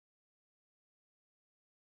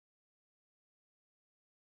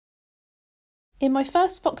In my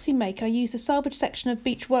first Foxy make I used a salvage section of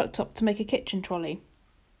beech worktop to make a kitchen trolley.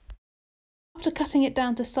 After cutting it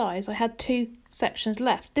down to size I had 2 sections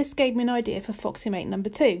left. This gave me an idea for Foxy make number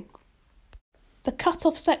 2. The cut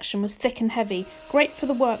off section was thick and heavy, great for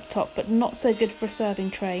the worktop but not so good for a serving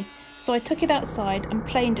tray, so I took it outside and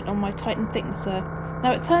planed it on my Titan thicknesser.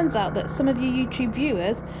 Now it turns out that some of you YouTube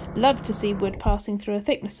viewers love to see wood passing through a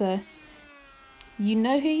thicknesser. You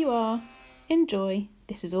know who you are. Enjoy,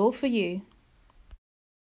 this is all for you.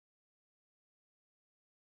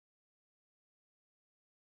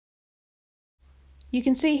 You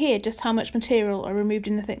can see here just how much material I removed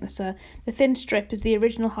in the thicknesser. The thin strip is the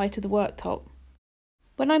original height of the worktop.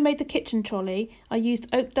 When I made the kitchen trolley, I used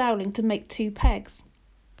oak doweling to make 2 pegs.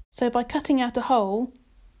 So by cutting out a hole,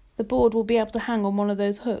 the board will be able to hang on one of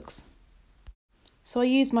those hooks. So I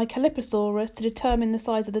used my Caliprosaurus to determine the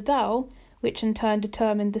size of the dowel, which in turn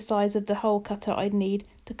determined the size of the hole cutter I'd need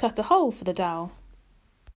to cut a hole for the dowel.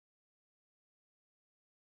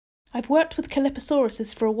 I've worked with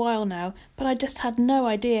Caliprosauruses for a while now, but I just had no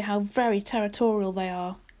idea how very territorial they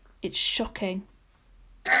are. It's shocking.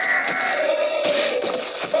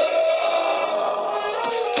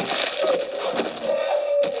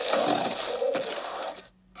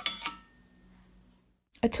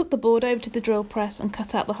 I took the board over to the drill press and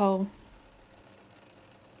cut out the hole.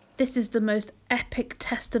 This is the most epic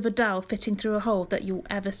test of a dowel fitting through a hole that you'll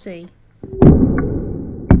ever see.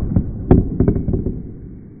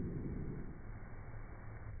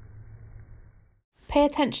 Pay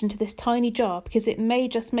attention to this tiny jar because it may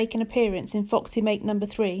just make an appearance in Foxy make number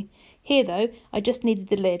 3. Here though, I just needed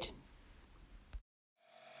the lid.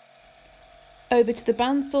 Over to the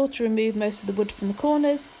bandsaw to remove most of the wood from the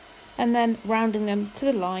corners, and then rounding them to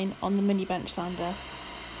the line on the mini bench sander.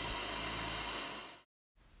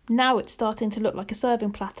 Now it's starting to look like a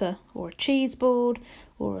serving platter, or a cheese board,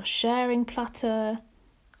 or a sharing platter.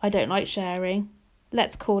 I don't like sharing.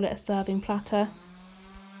 Let's call it a serving platter.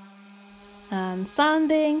 And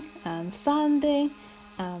sanding, and sanding,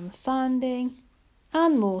 and sanding,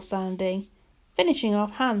 and more sanding, finishing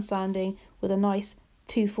off hand sanding with a nice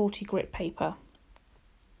 240 grit paper.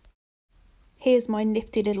 Here's my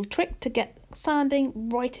nifty little trick to get sanding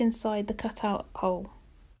right inside the cutout hole.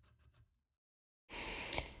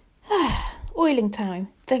 Oiling time,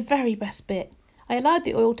 the very best bit. I allowed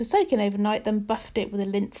the oil to soak in overnight, then buffed it with a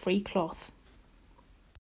lint-free cloth.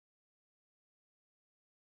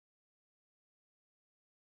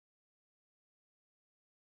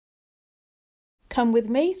 Come with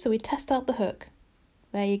me so we test out the hook.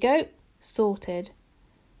 There you go, sorted.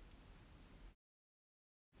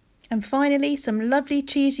 And finally some lovely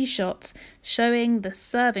cheesy shots showing the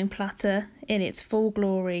serving platter in its full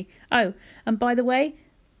glory. Oh, and by the way,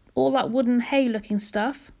 all that wooden hay looking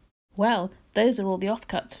stuff, well, those are all the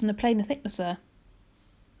offcuts from the planer thicknesser.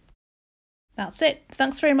 That's it.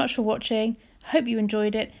 Thanks very much for watching. I hope you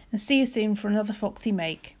enjoyed it and see you soon for another Foxy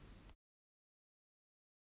make.